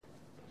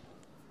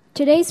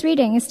Today's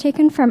reading is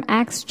taken from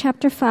Acts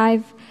chapter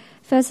 5,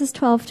 verses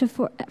 12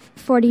 to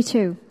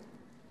 42.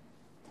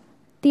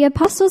 The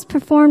apostles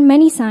performed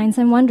many signs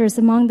and wonders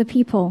among the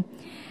people,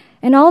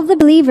 and all of the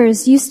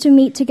believers used to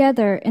meet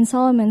together in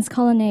Solomon's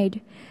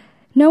colonnade.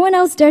 No one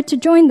else dared to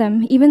join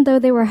them, even though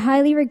they were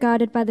highly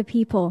regarded by the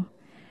people.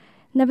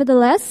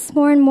 Nevertheless,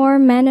 more and more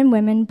men and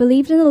women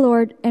believed in the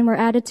Lord and were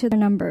added to their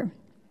number.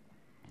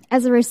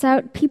 As a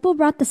result, people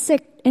brought the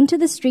sick into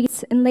the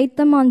streets and laid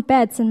them on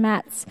beds and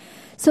mats,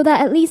 so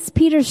that at least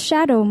Peter's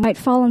shadow might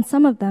fall on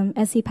some of them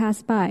as he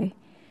passed by.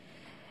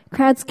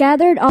 Crowds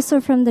gathered also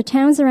from the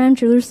towns around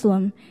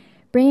Jerusalem,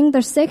 bringing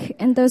their sick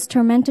and those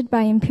tormented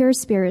by impure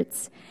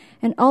spirits,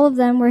 and all of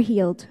them were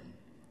healed.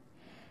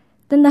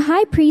 Then the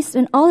high priest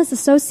and all his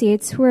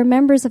associates, who were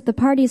members of the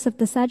parties of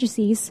the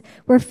Sadducees,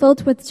 were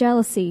filled with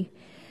jealousy.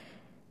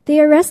 They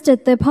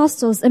arrested the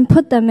apostles and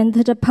put them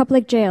into the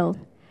public jail.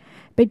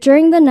 But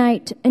during the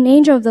night, an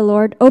angel of the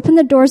Lord opened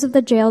the doors of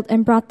the jail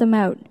and brought them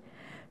out.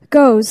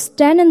 "Go,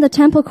 stand in the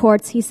temple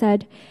courts," he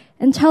said,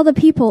 "and tell the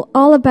people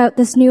all about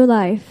this new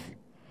life."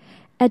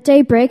 At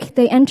daybreak,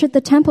 they entered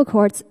the temple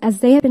courts as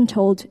they had been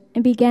told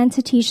and began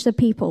to teach the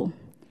people.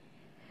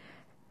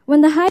 When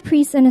the high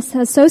priest and his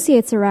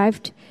associates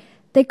arrived,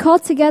 they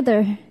called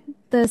together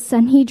the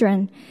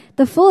Sanhedrin,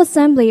 the full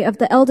assembly of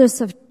the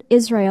elders of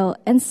Israel,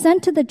 and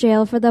sent to the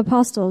jail for the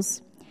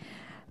apostles.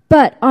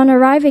 But on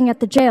arriving at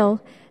the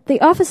jail,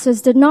 the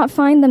officers did not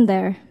find them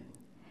there.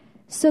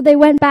 So they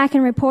went back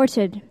and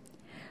reported,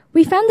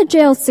 "We found the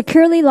jail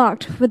securely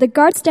locked with a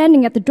guard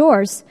standing at the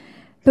doors,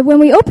 but when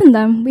we opened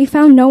them, we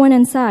found no one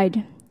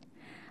inside."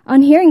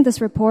 On hearing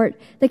this report,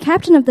 the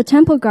captain of the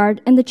temple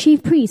guard and the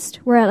chief priest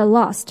were at a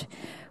loss,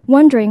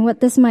 wondering what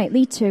this might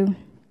lead to.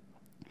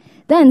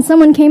 Then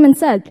someone came and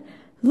said,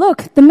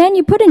 "Look, the men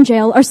you put in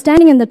jail are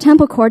standing in the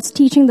temple courts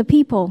teaching the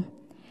people."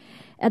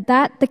 At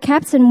that, the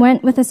captain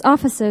went with his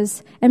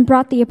officers and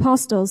brought the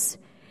apostles.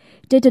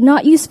 They did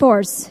not use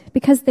force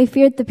because they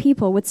feared the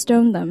people would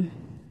stone them.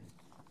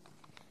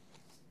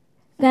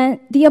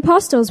 Then the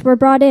apostles were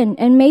brought in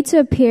and made to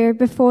appear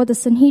before the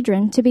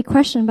Sanhedrin to be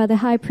questioned by the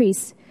high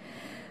priest.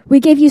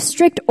 "We gave you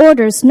strict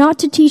orders not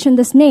to teach in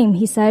this name,"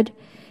 he said.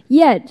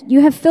 "Yet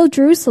you have filled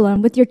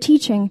Jerusalem with your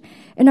teaching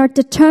and are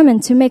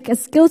determined to make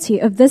us guilty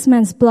of this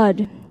man's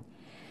blood."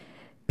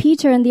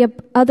 Peter and the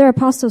other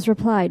apostles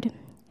replied,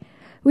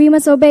 "We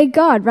must obey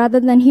God rather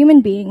than human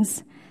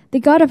beings. The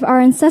God of our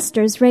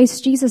ancestors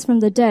raised Jesus from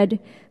the dead,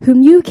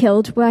 whom you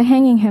killed by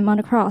hanging him on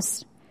a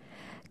cross.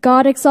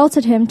 God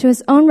exalted him to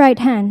his own right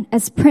hand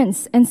as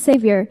Prince and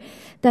Savior,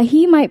 that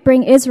he might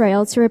bring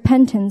Israel to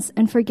repentance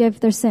and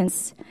forgive their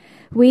sins.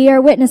 We are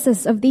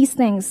witnesses of these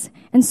things,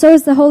 and so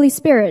is the Holy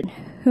Spirit,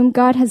 whom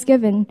God has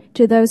given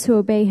to those who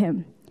obey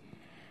him."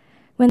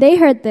 When they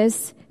heard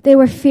this, they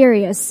were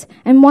furious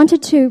and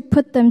wanted to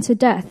put them to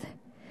death.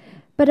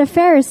 But a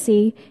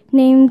Pharisee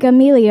named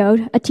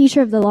Gamaliel, a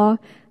teacher of the law,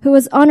 who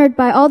was honored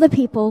by all the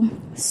people,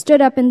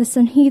 stood up in the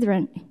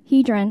Sanhedrin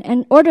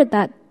and ordered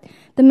that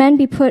the men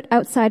be put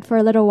outside for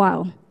a little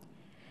while.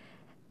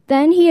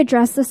 Then he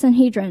addressed the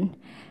Sanhedrin,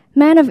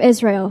 "Men of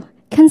Israel,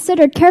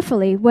 consider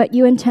carefully what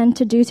you intend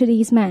to do to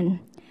these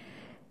men.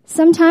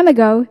 Some time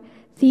ago,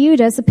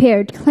 Theudas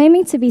appeared,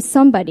 claiming to be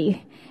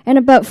somebody, and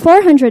about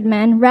 400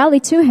 men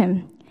rallied to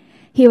him.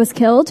 He was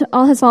killed,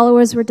 all his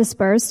followers were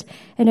dispersed,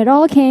 and it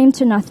all came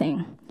to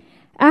nothing.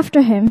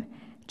 After him,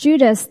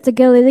 Judas the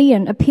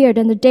Galilean appeared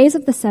in the days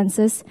of the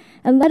census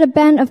and led a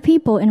band of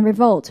people in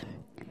revolt.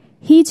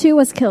 He too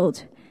was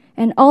killed,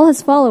 and all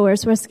his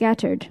followers were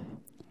scattered.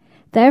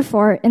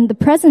 Therefore, in the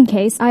present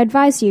case, I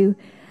advise you,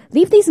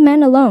 leave these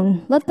men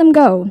alone, let them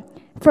go,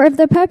 for if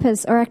their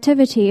purpose or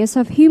activity is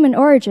of human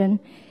origin,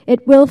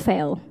 it will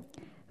fail.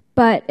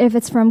 But if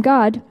it's from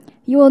God,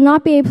 you will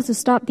not be able to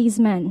stop these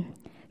men.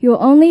 You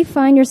will only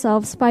find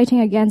yourselves fighting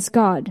against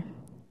God."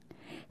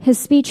 His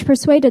speech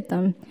persuaded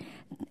them.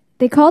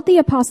 They called the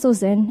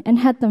apostles in and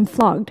had them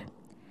flogged.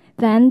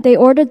 Then they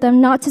ordered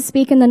them not to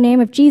speak in the name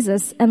of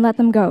Jesus and let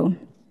them go.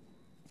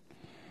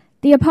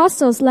 The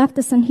apostles left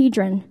the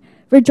Sanhedrin,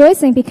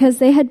 rejoicing because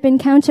they had been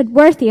counted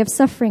worthy of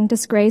suffering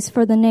disgrace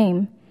for the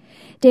name.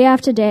 Day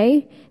after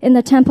day, in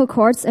the temple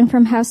courts and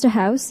from house to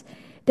house,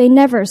 they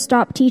never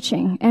stopped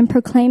teaching and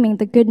proclaiming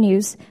the good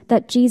news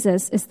that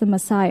Jesus is the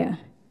Messiah.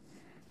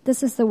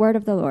 This is the word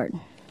of the Lord.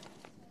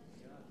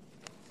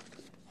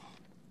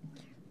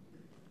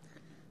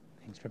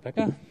 Thanks,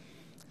 Rebecca.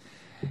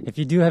 If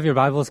you do have your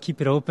Bibles, keep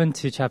it open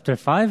to chapter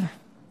 5.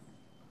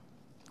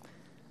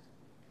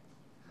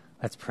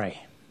 Let's pray.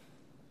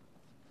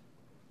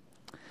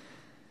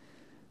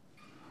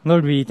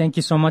 Lord, we thank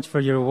you so much for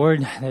your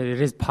word, that it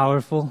is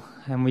powerful,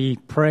 and we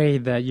pray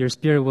that your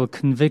Spirit will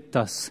convict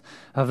us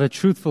of the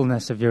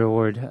truthfulness of your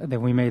word, that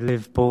we may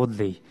live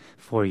boldly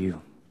for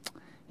you.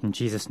 In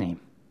Jesus' name,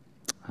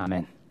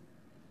 amen.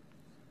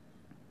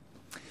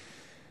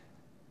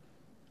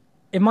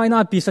 It might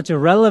not be such a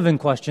relevant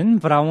question,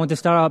 but I want to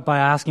start out by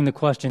asking the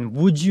question,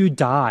 would you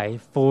die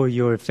for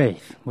your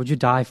faith? Would you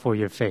die for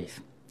your faith?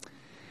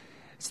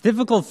 It's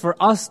difficult for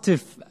us to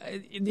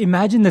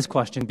imagine this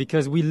question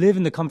because we live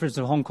in the comforts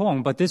of Hong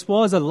Kong, but this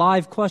was a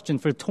live question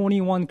for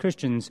 21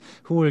 Christians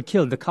who were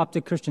killed, the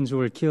Coptic Christians who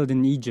were killed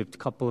in Egypt a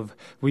couple of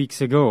weeks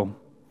ago.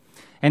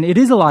 And it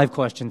is a live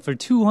question for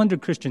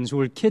 200 Christians who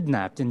were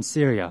kidnapped in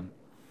Syria.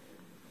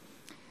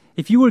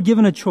 If you were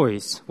given a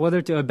choice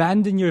whether to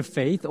abandon your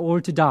faith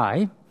or to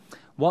die,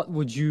 what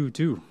would you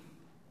do?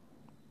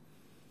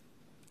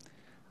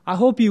 I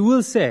hope you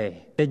will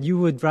say that you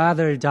would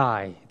rather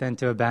die than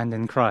to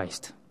abandon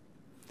Christ.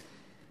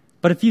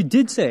 But if you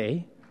did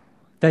say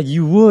that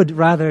you would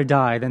rather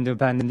die than to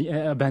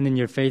abandon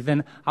your faith,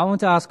 then I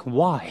want to ask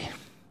why.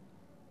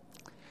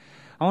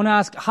 I want to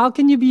ask, how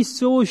can you be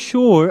so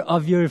sure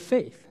of your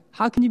faith?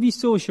 How can you be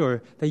so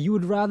sure that you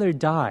would rather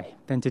die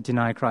than to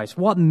deny Christ?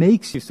 What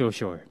makes you so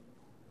sure?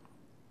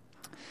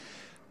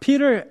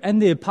 Peter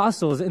and the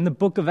apostles in the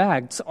book of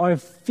Acts are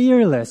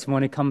fearless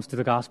when it comes to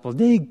the gospel.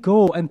 They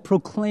go and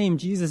proclaim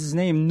Jesus'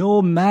 name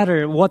no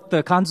matter what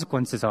the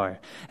consequences are.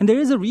 And there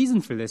is a reason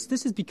for this.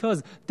 This is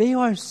because they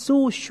are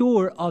so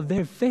sure of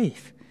their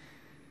faith.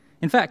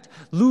 In fact,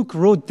 Luke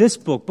wrote this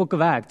book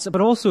of Acts,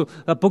 but also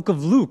a book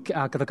of Luke,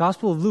 the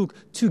Gospel of Luke,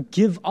 to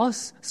give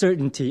us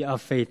certainty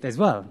of faith as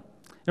well.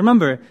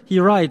 Remember, he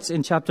writes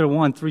in chapter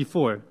 1, 3,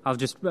 4. I'll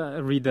just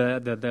read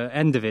the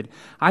end of it.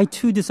 I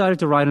too decided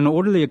to write an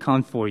orderly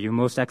account for you,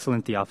 most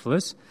excellent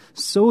Theophilus,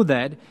 so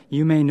that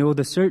you may know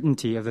the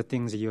certainty of the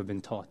things that you have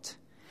been taught.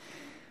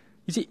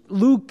 You see,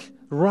 Luke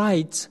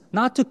writes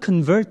not to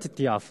convert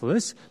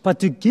Theophilus, but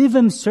to give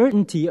him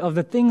certainty of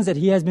the things that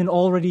he has been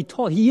already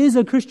taught. He is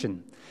a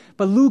Christian.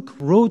 But Luke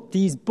wrote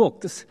these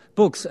books,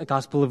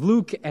 Gospel of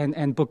Luke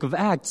and Book of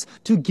Acts,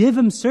 to give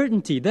him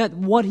certainty that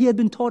what he had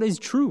been taught is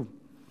true.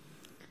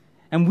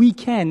 And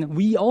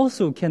we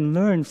also can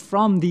learn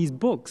from these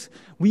books.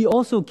 We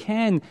also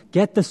can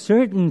get the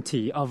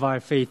certainty of our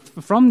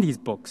faith from these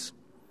books.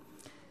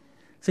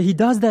 So he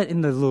does that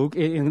in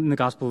the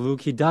Gospel of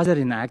Luke. He does that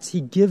in Acts.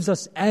 He gives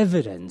us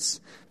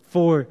evidence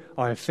for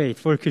our faith,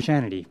 for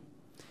Christianity.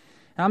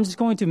 And I'm just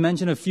going to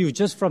mention a few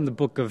just from the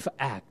book of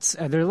Acts.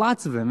 There are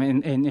lots of them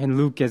in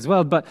Luke as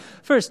well. But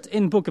first,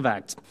 in book of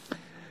Acts,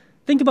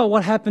 think about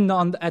what happened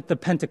at the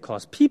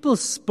Pentecost. People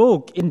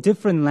spoke in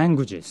different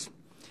languages.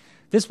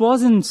 This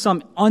wasn't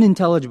some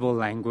unintelligible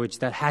language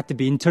that had to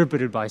be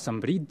interpreted by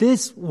somebody.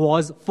 This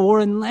was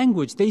foreign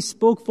language. They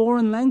spoke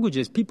foreign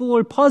languages. People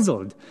were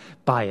puzzled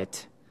by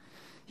it.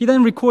 He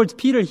then records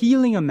Peter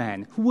healing a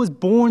man who was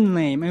born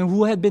lame and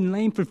who had been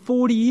lame for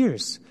 40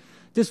 years.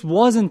 This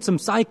wasn't some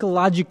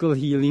psychological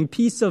healing,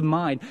 peace of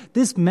mind.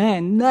 This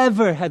man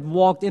never had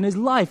walked in his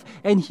life,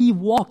 and he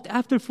walked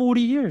after 40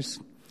 years.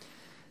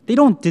 The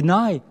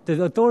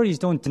authorities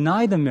don't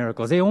deny the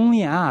miracles. They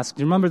only ask,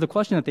 remember the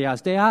question that they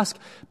ask? They ask,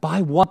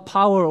 by what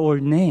power or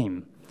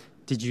name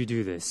did you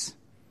do this?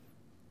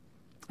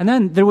 And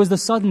then there was the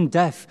sudden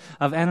death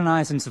of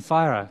Ananias and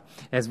Sapphira,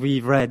 as we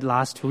read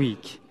last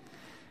week,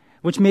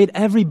 which made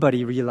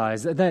everybody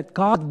realize that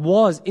God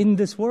was in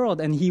this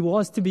world and he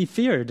was to be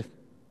feared.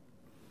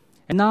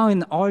 And now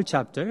in our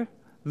chapter,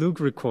 Luke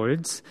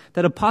records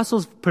that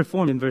apostles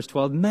performed in verse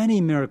 12 many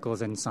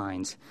miracles and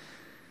signs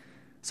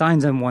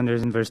and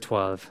wonders in verse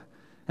 12.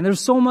 And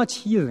there's so much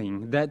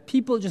healing that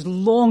people just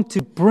long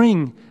to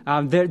bring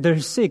their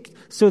sick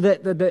so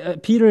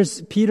that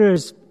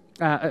Peter's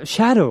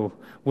shadow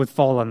would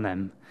fall on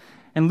them.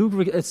 And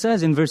Luke, it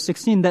says in verse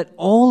 16 that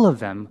all of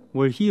them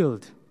were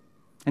healed.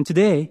 And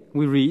today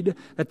we read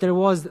that there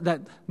was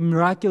that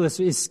miraculous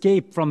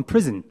escape from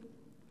prison.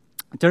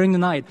 During the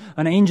night,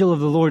 an angel of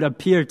the Lord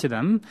appeared to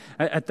them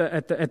at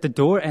the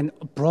door and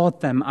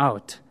brought them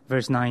out.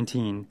 Verse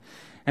 19.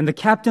 And the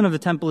captain of the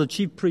temple, the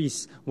chief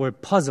priests, were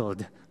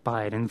puzzled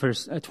by it in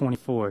verse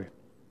 24.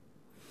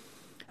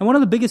 And one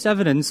of the biggest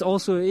evidence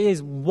also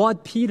is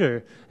what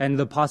Peter and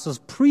the apostles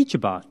preach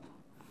about.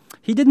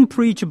 He didn't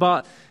preach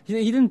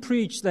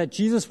that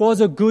Jesus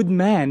was a good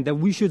man, that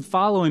we should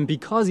follow him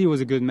because he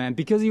was a good man,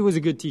 because he was a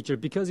good teacher,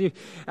 because they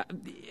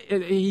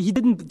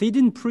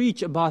didn't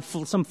preach about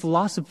some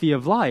philosophy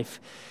of life.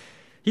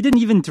 He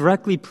didn't even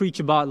directly preach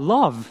about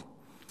love,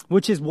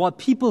 which is what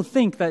people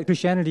think that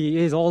Christianity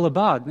is all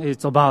about.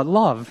 It's about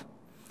love.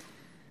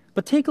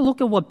 But take a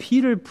look at what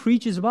Peter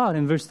preaches about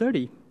in verse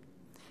 30.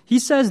 He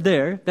says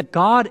there that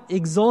God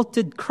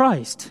exalted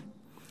Christ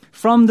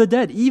from the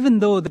dead, even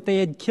though that they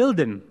had killed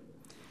him.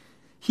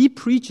 He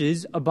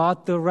preaches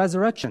about the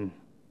resurrection.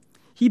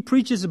 He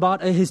preaches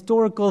about a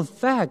historical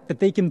fact that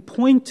they can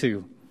point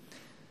to.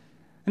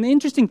 And the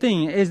interesting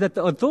thing is that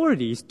the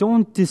authorities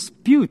don't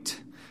dispute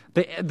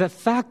the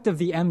fact of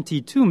the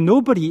empty tomb.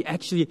 Nobody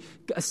actually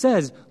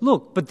says,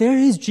 look, but there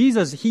is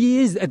Jesus. He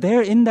is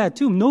there in that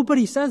tomb.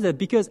 Nobody says that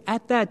because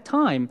at that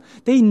time,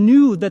 they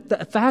knew that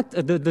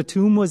the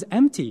tomb was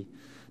empty.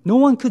 No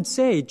one could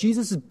say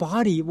Jesus'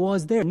 body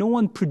was there. No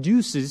one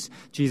produces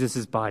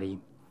Jesus' body.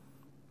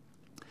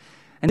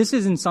 And this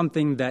isn't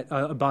something that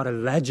about a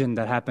legend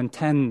that happened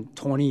 10,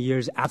 20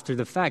 years after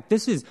the fact.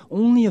 This is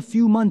only a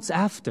few months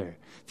after.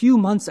 Few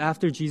months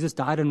after Jesus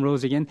died and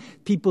rose again,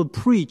 people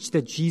preach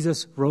that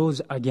Jesus rose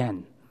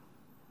again.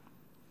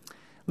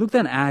 Luke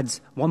then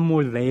adds one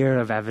more layer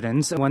of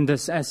evidence. When the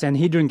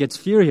Sanhedrin gets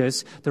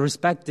furious, the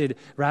respected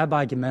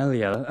Rabbi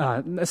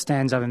Gamaliel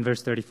stands up in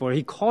verse 34.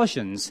 He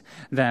cautions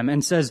them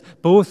and says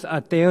both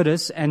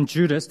Theudas and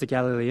Judas, the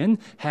Galilean,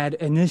 had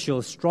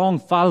initial strong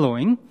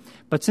following,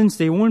 but since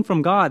they weren't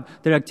from God,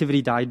 their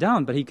activity died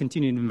down. But he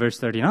continued in verse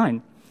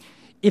 39.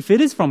 If it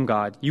is from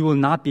God, you will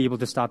not be able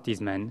to stop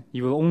these men.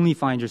 You will only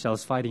find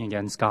yourselves fighting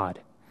against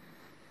God.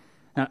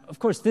 Now, of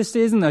course, this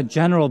isn't a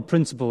general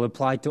principle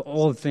applied to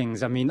all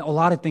things. I mean, a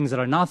lot of things that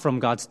are not from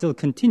God still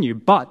continue,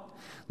 but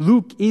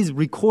Luke is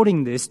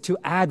recording this to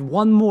add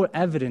one more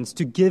evidence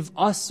to give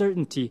us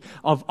certainty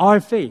of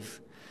our faith.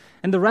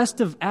 And the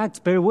rest of Acts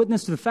bear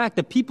witness to the fact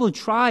that people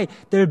try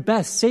their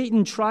best.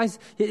 Satan tries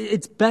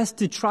its best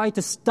to try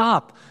to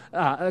stop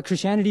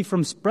Christianity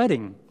from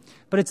spreading.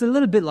 But it's a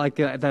little bit like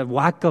the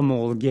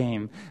whack-a-mole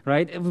game,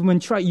 right? When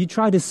you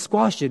try to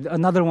squash it,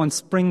 another one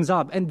springs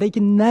up, and they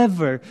can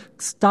never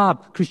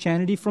stop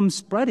Christianity from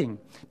spreading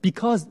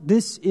because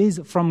this is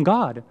from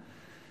God.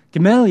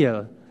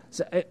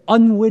 Gamaliel's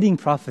unwitting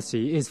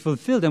prophecy is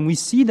fulfilled, and we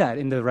see that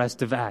in the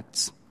rest of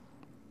Acts.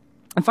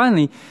 And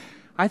finally,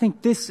 I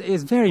think this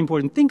is very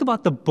important. Think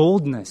about the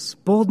boldness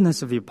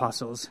of the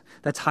apostles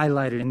that's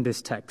highlighted in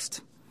this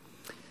text.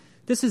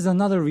 This is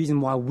another reason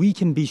why we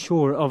can be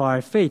sure of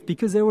our faith,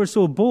 because they were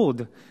so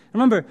bold.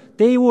 Remember,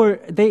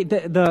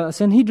 the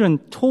Sanhedrin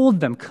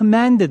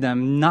commanded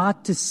them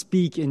not to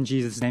speak in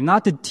Jesus' name,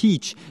 not to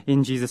teach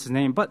in Jesus'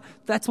 name. But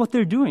that's what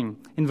they're doing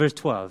in verse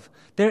 12.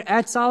 They're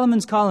at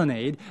Solomon's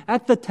colonnade,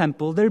 at the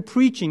temple. They're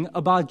preaching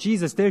about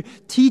Jesus. They're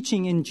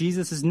teaching in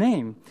Jesus'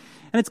 name.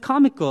 And it's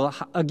comical,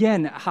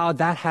 again, how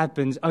that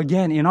happens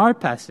again in our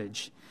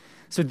passage.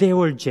 So they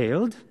were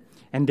jailed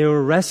and they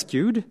were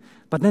rescued.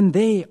 But then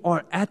they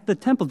are at the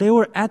temple. They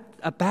were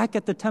back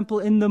at the temple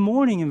in the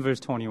morning in verse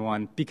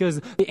 21 because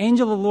the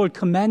angel of the Lord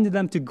commanded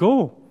them to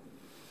go.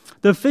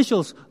 The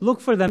officials look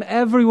for them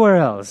everywhere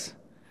else,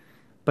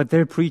 but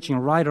they're preaching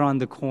right around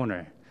the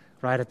corner,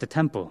 right at the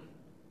temple.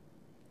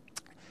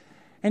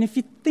 And if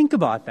you think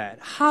about that,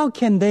 how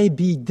can they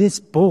be this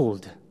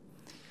bold?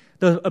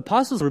 The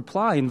apostles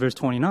reply in verse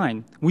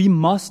 29, we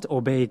must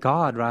obey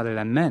God rather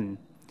than men.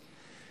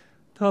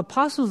 The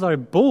apostles are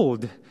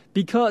bold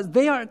because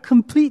they are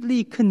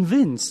completely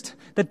convinced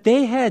that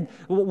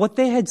what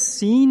they had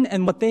seen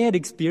and what they had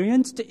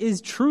experienced is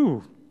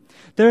true.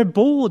 They're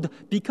bold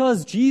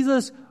because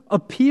Jesus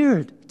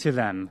appeared to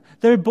them.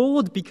 They're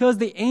bold because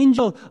the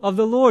angel of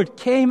the Lord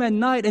came at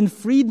night and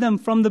freed them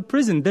from the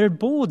prison. They're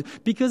bold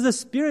because the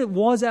Spirit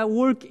was at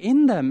work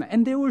in them,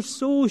 and they were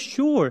so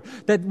sure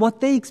that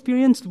what they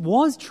experienced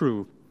was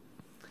true.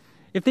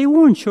 If they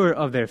weren't sure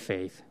of their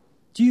faith,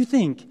 do you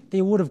think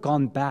they would have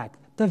gone back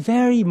the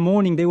very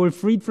morning they were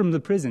freed from the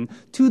prison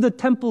to the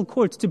temple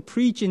courts to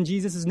preach in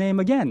Jesus' name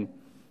again?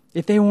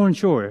 If they weren't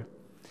sure,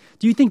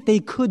 do you think they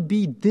could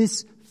be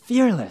this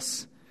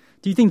fearless?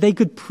 Do you think they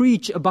could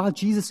preach about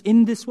Jesus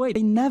in this way?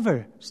 They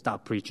never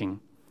stopped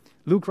preaching.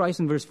 Luke writes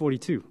in verse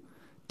 42,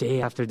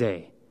 day after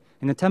day,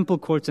 in the temple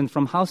courts and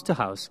from house to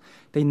house,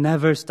 they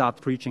never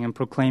stopped preaching and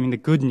proclaiming the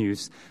good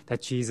news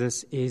that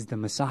Jesus is the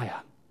Messiah.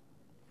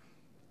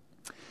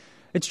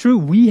 It's true,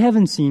 we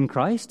haven't seen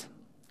Christ,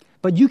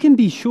 but you can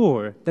be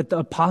sure that the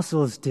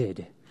apostles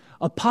did.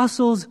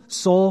 Apostles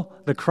saw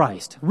the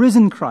Christ,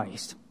 risen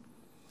Christ.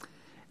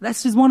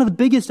 This is one of the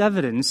biggest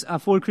evidence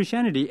for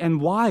Christianity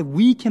and why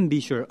we can be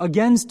sure,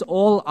 against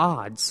all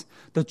odds,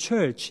 the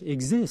church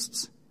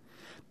exists.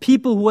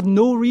 People who had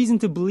no reason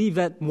to believe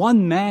that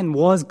one man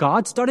was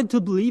God started to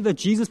believe that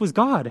Jesus was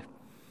God.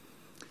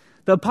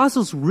 The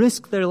apostles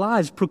risked their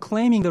lives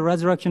proclaiming the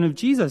resurrection of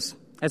Jesus.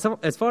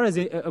 As far as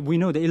we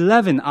know, the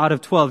 11 out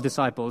of 12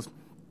 disciples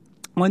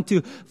went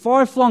to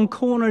far-flung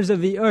corners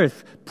of the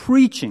earth,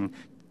 preaching,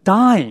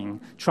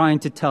 dying, trying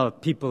to tell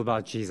people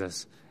about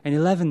Jesus. And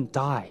 11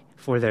 died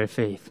for their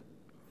faith.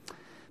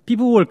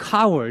 People who were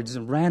cowards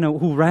who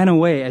ran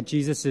away at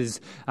Jesus'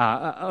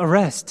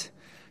 arrest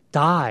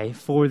die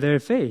for their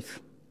faith.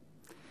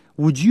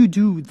 Would you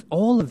do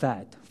all of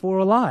that for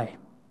a lie?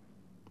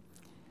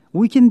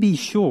 We can be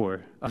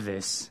sure of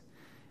this.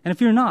 And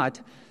if you're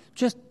not,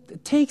 just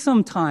take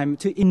some time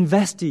to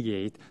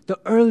investigate the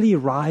early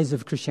rise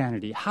of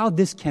Christianity, how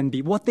this can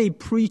be, what they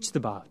preached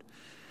about.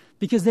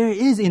 Because there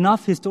is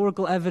enough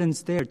historical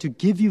evidence there to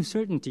give you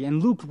certainty,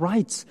 and Luke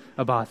writes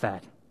about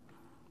that.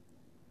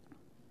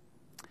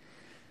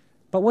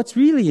 But what's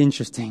really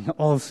interesting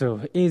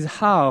also is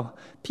how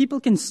people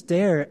can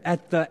stare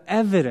at the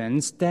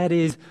evidence that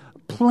is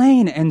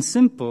plain and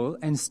simple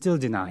and still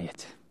deny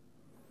it.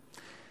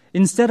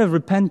 Instead of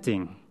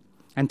repenting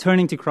and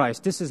turning to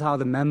Christ, this is how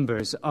the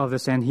members of the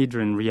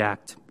Sanhedrin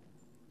react.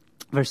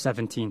 Verse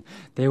 17,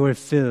 they were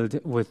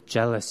filled with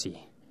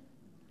jealousy.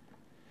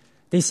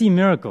 They see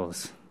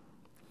miracles,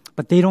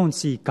 but they don't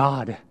see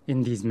God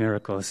in these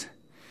miracles.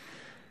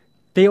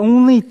 They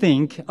only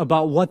think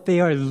about what they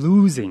are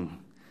losing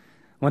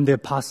when the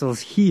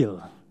apostles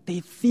heal. They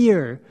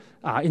fear,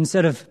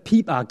 instead of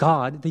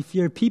God, they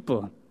fear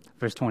people.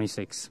 Verse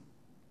 26.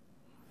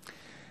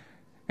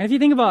 And if you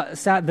think about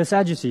the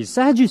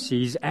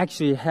Sadducees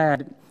actually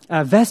had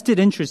a vested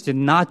interest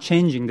in not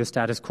changing the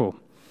status quo.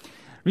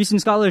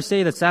 Recent scholars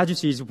say that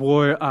Sadducees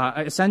were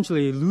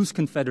essentially a loose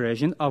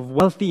confederation of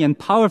wealthy and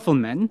powerful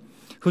men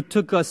who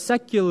took a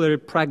secular,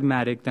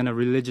 pragmatic, than a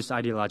religious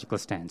ideological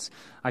stance.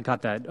 I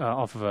got that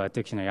off of a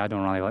dictionary. I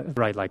don't really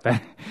write like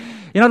that.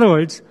 In other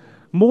words,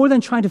 more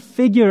than trying to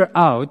figure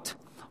out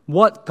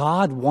what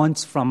God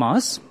wants from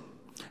us,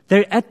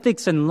 their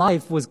ethics and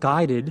life was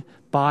guided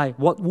by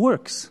what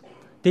works.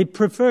 They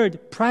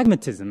preferred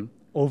pragmatism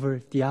over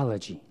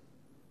theology.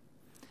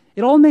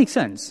 It all makes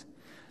sense,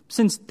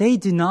 since they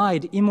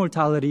denied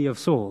immortality of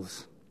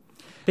souls.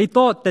 They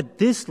thought that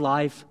this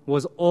life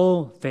was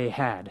all they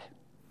had.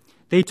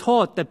 They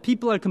taught that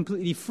people are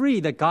completely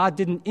free, that God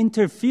didn't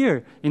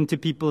interfere into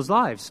people's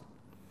lives.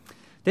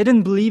 They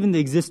didn't believe in the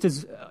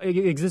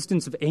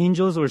existence of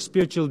angels or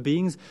spiritual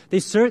beings.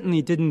 They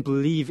certainly didn't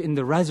believe in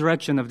the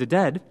resurrection of the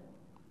dead.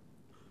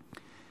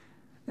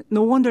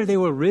 No wonder they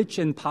were rich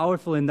and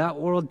powerful in that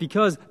world,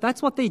 because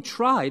that's what they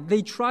tried.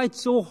 They tried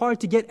so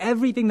hard to get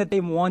everything that they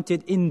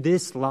wanted in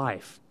this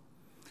life,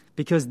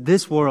 because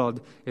this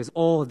world is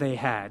all they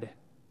had.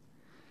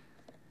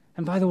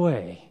 And by the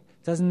way,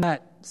 doesn't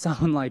that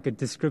sound like a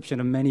description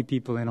of many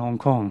people in Hong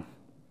Kong?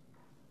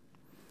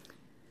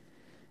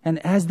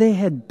 And as they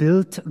had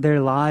built their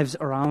lives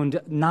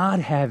around not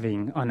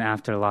having an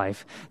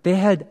afterlife, they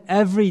had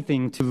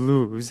everything to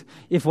lose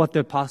if what the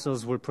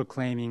apostles were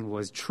proclaiming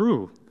was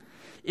true.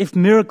 If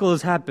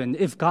miracles happened,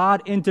 if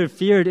God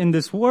interfered in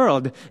this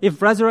world,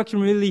 if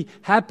resurrection really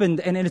happened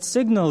and it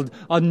signaled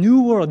a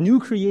new world, new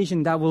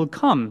creation that will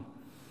come.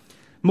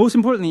 Most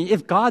importantly,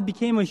 if God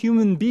became a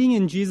human being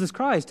in Jesus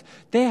Christ,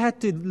 they had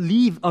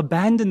to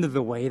abandon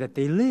the way that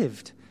they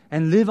lived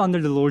and live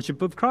under the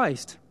lordship of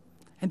Christ.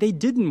 And they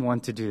didn't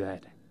want to do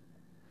that.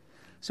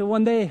 So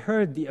when they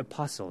heard the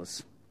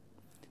apostles,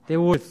 they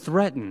were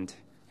threatened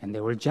and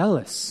they were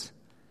jealous.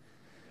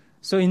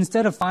 So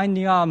instead of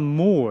finding out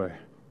more,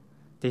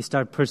 they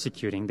started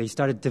persecuting. They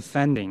started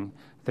defending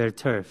their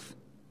turf.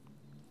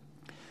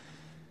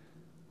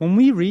 When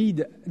we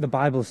read the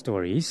Bible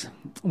stories,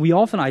 we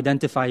often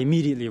identify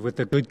immediately with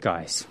the good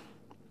guys,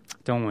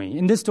 don't we?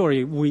 In this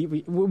story,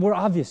 we're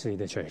obviously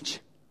the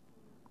church.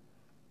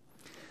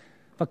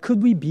 But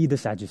could we be the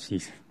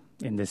Sadducees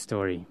in this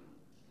story?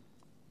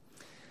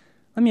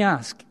 Let me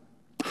ask,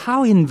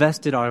 how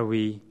invested are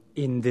we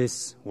in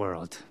this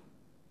world?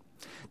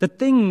 The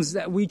things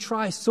that we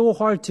try so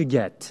hard to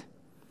get,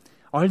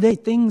 are they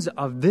things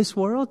of this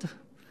world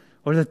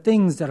or the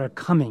things that are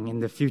coming in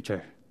the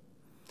future?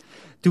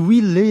 Do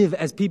we live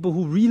as people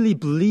who really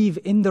believe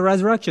in the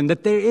resurrection,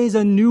 that there is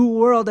a new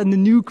world and a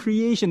new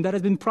creation that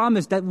has been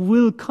promised that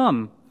will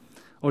come?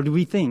 Or do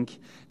we think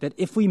that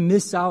if we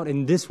miss out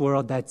in this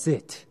world, that's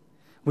it?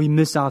 We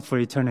miss out for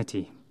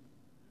eternity.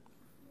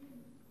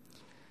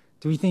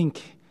 Do we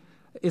think,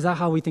 is that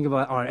how we think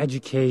about our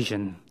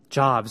education,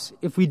 jobs?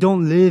 If we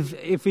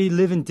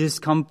live in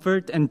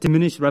discomfort and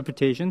diminished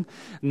reputation,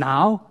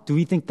 now, do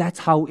we think that's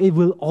how it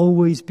will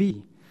always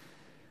be?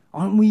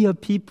 Aren't we a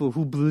people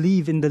who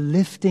believe in the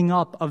lifting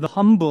up of the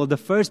humble, the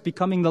first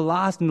becoming the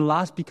last and the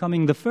last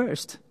becoming the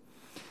first?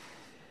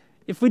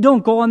 If we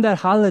don't go on that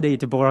holiday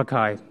to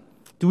Boracay,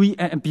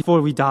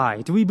 before we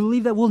die, do we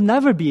believe that we'll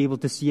never be able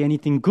to see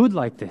anything good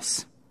like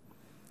this?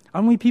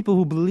 Aren't we people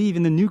who believe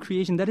in the new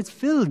creation, that it's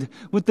filled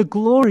with the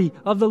glory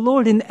of the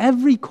Lord in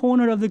every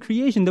corner of the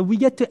creation, that we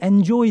get to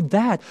enjoy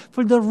that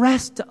for the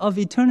rest of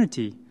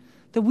eternity,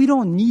 that we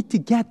don't need to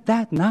get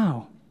that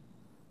now?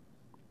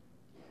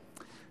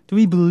 Do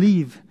we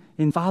believe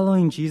in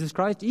following Jesus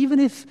Christ, even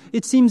if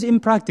it seems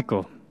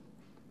impractical?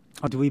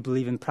 Or do we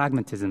believe in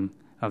pragmatism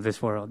of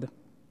this world?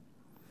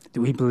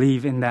 Do we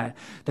believe in that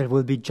there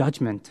will be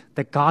judgment,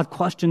 that God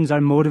questions our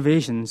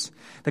motivations,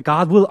 that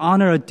God will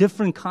honor a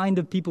different kind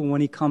of people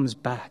when He comes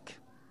back?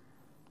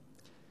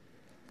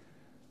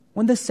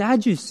 When the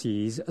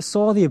Sadducees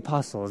saw the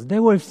apostles, they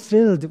were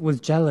filled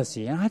with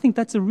jealousy. And I think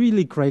that's a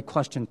really great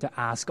question to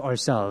ask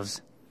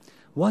ourselves.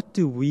 What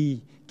do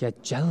we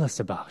get jealous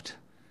about?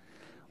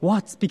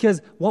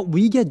 Because what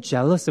we get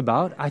jealous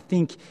about, I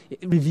think, it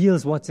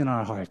reveals what's in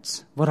our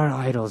hearts, what our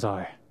idols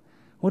are.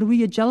 What do we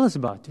get jealous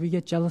about? Do we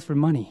get jealous for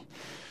money?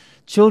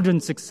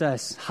 Children's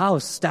success,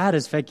 house,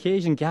 status,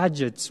 vacation,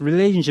 gadgets,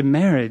 relationship,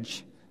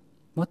 marriage.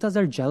 What does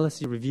our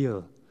jealousy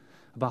reveal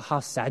about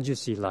how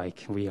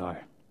Sadducee-like we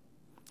are?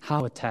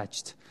 How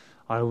attached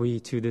are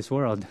we to this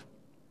world?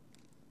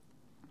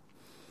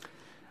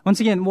 Once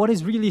again, what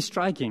is really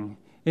striking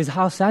is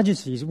how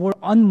Sadducees were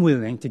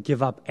unwilling to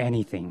give up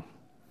anything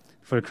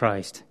for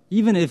Christ,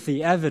 even if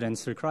the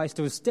evidence for Christ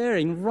was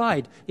staring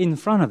right in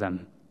front of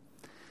them.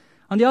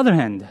 On the other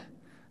hand,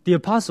 the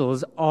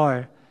apostles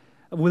are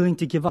willing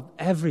to give up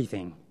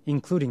everything,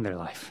 including their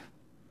life.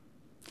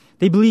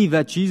 They believe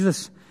that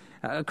Jesus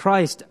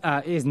Christ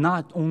is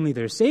not only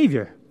their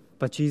Savior,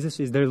 but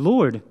Jesus is their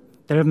Lord,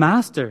 their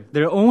Master,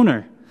 their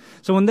owner.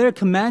 So when they're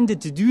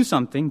commanded to do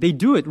something, they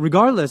do it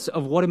regardless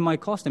of what it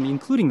might cost them,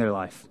 including their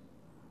life.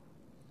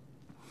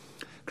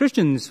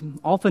 Christians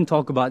often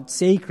talk about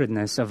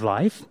sacredness of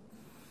life,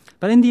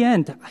 but in the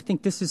end, I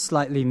think this is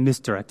slightly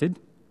misdirected.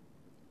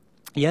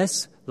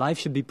 Yes, life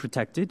should be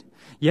protected.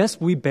 Yes,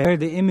 we bear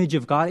the image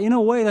of God in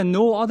a way that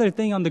no other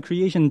thing on the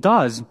creation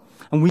does.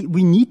 And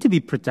we need to be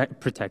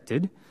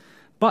protected.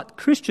 But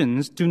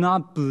Christians do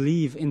not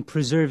believe in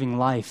preserving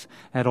life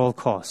at all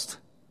cost.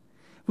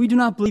 We do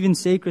not believe in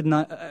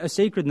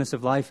sacredness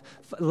of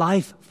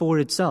life for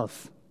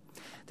itself.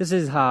 This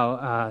is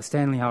how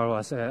Stanley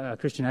Hauerwas, a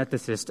Christian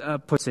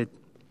ethicist, puts it.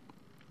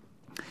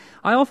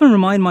 I often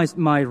remind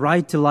my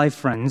right-to-life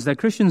friends that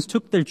Christians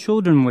took their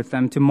children with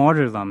them to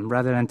martyr them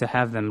rather than to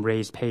have them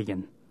raised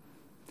pagan.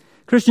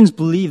 Christians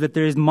believe that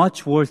there is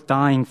much worth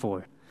dying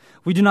for.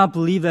 We do not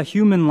believe that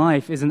human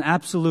life is an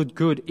absolute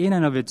good in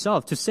and of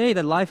itself. To say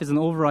that life is an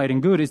overriding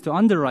good is to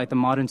underwrite the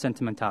modern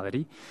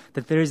sentimentality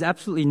that there is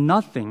absolutely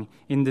nothing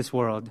in this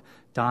world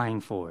dying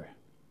for.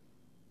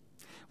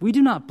 We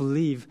do not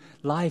believe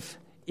life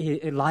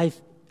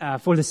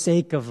for the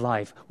sake of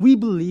life. We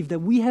believe that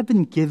we have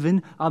been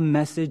given a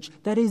message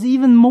that is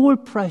even more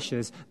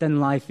precious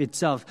than life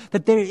itself,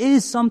 that there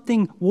is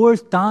something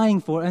worth dying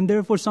for and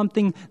therefore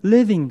something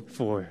living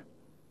for.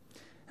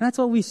 And that's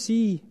what we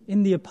see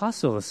in the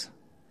apostles.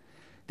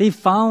 They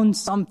found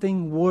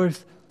something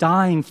worth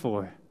dying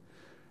for.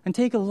 And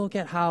take a look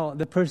at how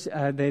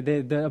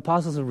the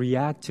apostles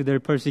react to their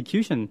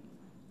persecution.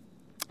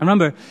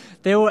 Remember,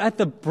 they were at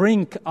the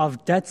brink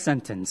of death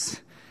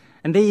sentence.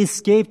 And they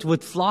escaped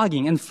with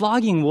flogging. And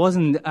flogging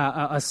wasn't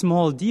a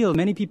small deal.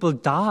 Many people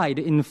died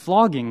in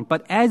flogging.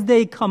 But as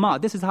they come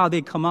out, this is how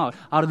they come out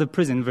of the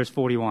prison, verse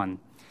 41.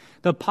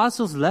 The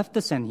apostles left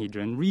the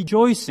Sanhedrin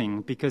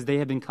rejoicing because they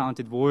had been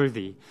counted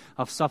worthy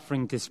of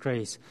suffering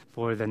disgrace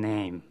for the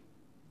name.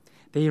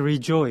 They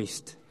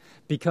rejoiced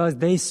because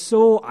they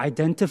so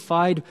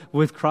identified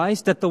with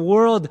Christ that the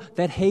world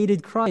that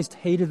hated Christ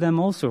hated them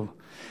also.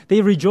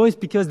 They rejoiced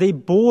because they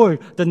bore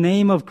the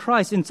name of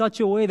Christ in such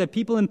a way that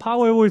people in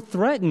power were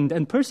threatened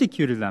and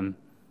persecuted them.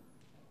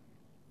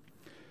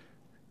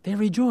 They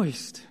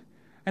rejoiced.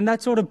 And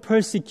that sort of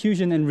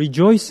persecution and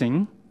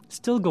rejoicing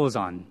still goes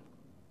on.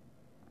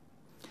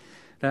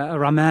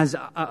 Ramaz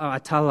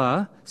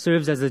Attallah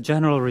serves as the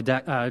general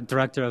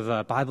director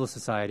of Bible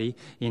Society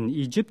in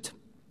Egypt.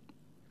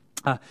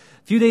 A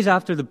few days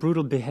after the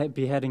brutal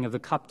beheading of the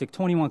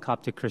 21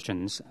 Coptic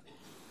Christians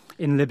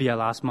in Libya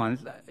last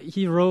month,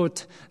 he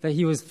wrote that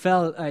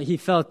he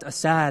felt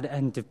sad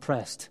and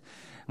depressed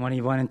when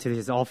he went into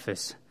his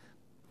office.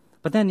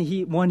 But then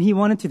when he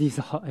went into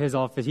his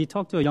office, he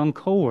talked to a young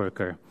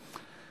coworker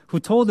who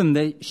told him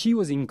that she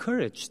was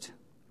encouraged.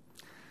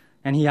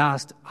 And he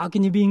asked, "How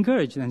can you be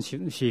encouraged?" And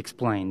she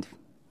explained.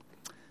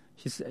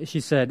 She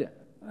said,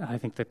 I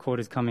think the quote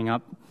is coming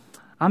up,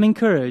 "I'm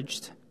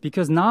encouraged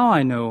because now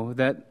I know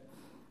that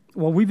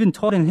what we've been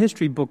taught in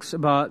history books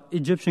about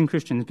Egyptian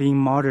Christians being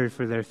martyred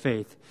for their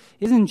faith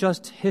isn't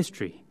just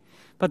history.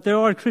 But there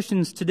are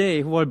Christians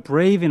today who are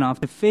brave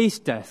enough to face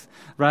death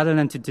rather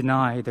than to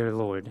deny their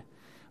Lord."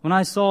 When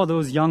I saw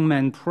those young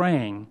men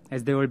praying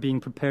as they were being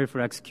prepared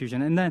for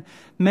execution, and then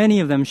many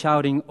of them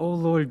shouting, "O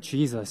Lord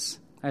Jesus,"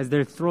 as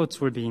their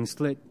throats were being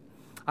slit,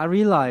 I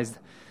realized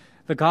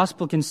the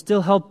gospel can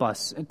still help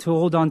us to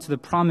hold on to the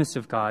promise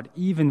of God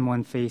even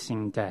when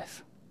facing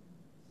death.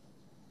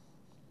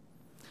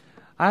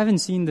 I haven't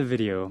seen the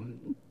video,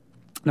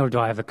 nor do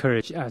I have the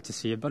courage to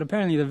see it, but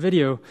apparently the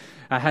video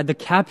had the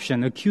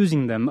caption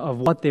accusing them of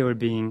what they were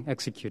being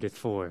executed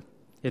for.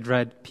 It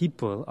read,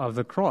 "People of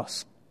the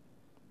cross."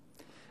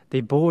 They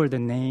bore the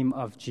name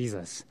of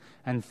Jesus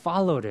and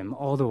followed him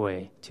all the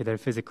way to their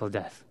physical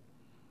death.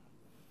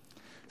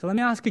 So let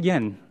me ask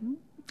again,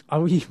 are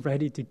we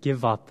ready to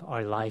give up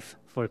our life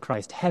for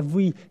Christ? Have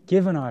we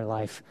given our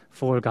life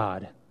for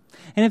God?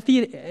 And if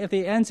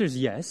the answer is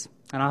yes,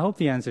 and I hope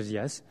the answer is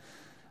yes,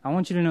 I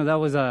want you to know that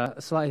was a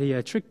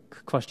slightly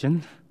trick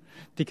question,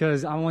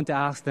 because I want to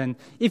ask then,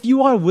 if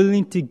you are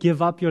willing to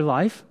give up your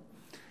life,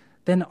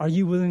 then are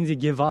you willing to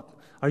give up?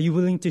 Are you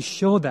willing to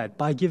show that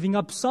by giving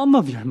up some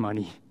of your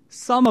money,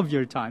 some of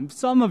your time,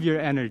 some of your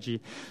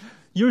energy,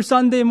 your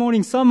Sunday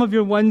morning, some of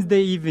your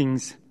Wednesday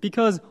evenings,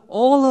 because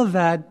all of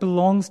that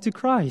belongs to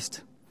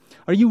Christ?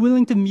 Are you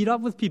willing to meet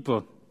up with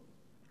people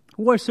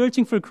who are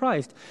searching for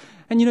Christ?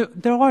 And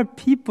there are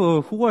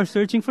people who are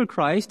searching for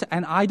Christ,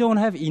 and I don't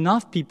have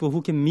enough people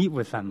who can meet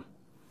with them.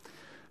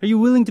 Are you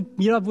willing to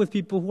meet up with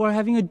people who are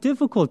having a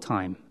difficult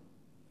time?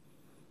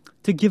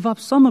 To give up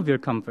some of your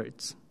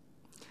comforts?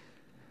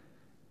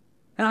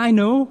 And I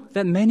know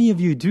that many of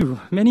you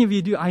do. Many of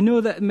you do. I know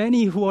that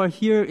many who are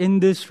here in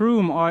this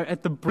room are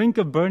at the brink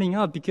of burning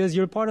out because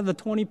you're part of the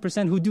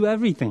 20% who do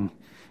everything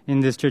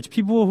in this church.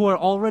 People who are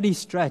already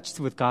stretched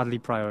with godly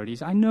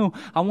priorities. I know.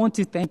 I want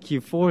to thank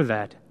you for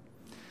that.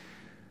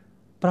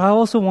 But I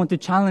also want to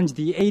challenge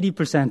the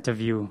 80%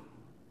 of you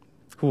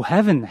who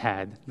haven't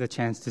had the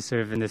chance to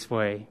serve in this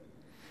way.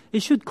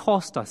 It should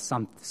cost us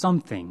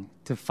something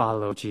to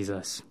follow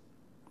Jesus.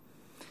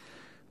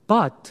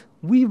 But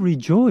we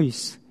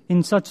rejoice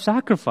in such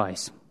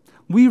sacrifice.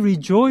 We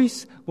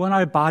rejoice when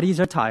our bodies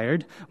are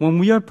tired, when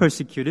we are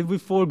persecuted. We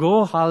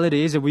forego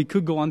holidays that we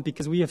could go on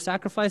because we have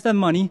sacrificed that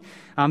money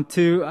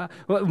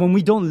when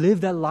we don't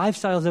live that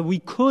lifestyle that we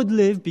could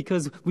live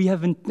because we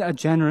have been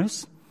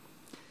generous,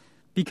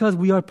 because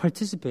we are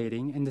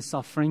participating in the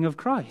suffering of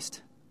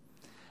Christ.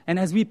 And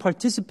as we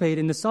participate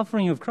in the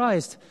suffering of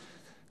Christ,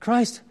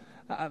 Christ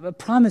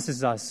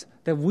promises us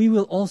that we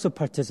will also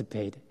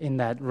participate in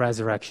that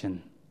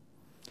resurrection.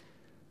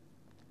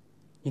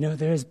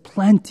 There is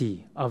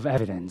plenty of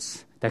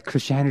evidence that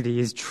Christianity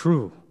is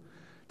true,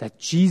 that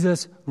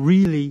Jesus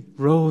really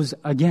rose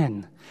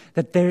again,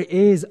 that there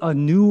is a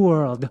new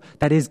world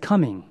that is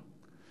coming.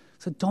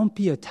 So don't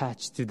be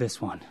attached to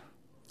this one.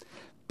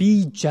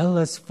 Be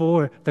jealous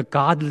for the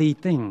godly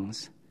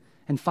things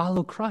and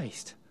follow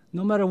Christ,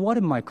 no matter what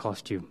it might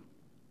cost you.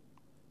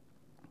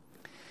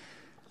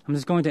 I'm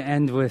just going to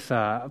end with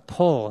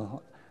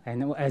Paul,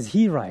 and as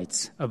he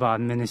writes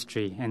about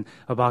ministry and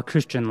about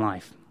Christian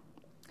life.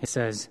 He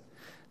says,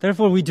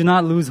 "Therefore we do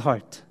not lose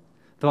heart,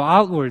 though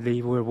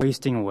outwardly we're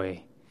wasting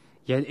away,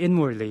 yet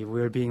inwardly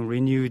we're being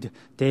renewed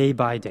day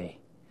by day.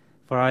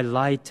 For our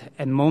light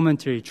and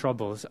momentary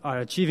troubles are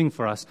achieving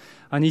for us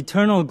an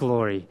eternal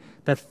glory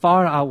that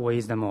far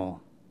outweighs them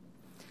all.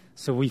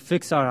 So we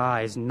fix our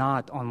eyes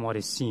not on what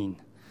is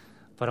seen,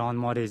 but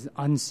on what is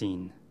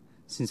unseen,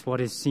 since what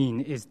is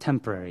seen is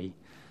temporary,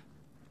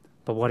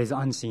 but what is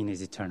unseen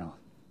is eternal."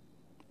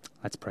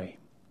 Let's pray.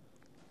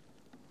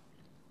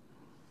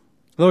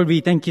 Lord,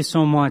 we thank you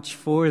so much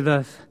for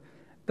the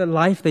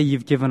life that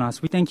you've given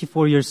us. We thank you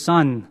for your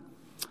Son,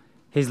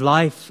 his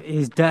life,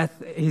 his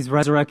death, his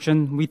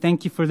resurrection. We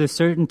thank you for the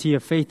certainty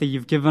of faith that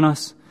you've given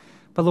us.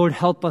 But Lord,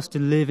 help us to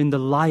live in the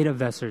light of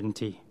that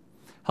certainty.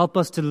 Help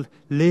us to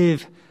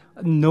live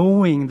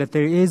knowing that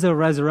there is a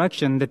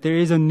resurrection, that there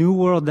is a new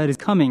world that is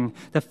coming,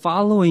 that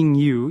following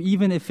you,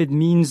 even if it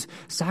means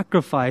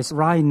sacrifice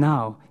right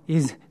now,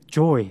 is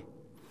joy.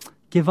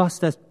 Give us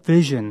that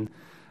vision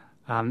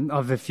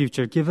of the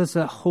future. Give us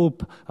a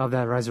hope of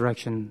that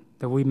resurrection,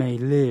 that we may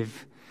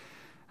live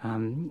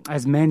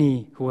as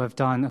many who have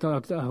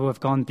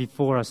gone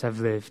before us have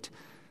lived.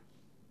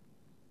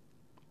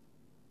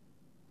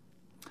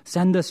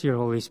 Send us your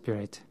Holy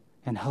Spirit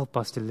and help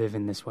us to live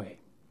in this way.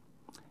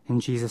 In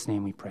Jesus'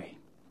 name we pray.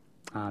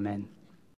 Amen.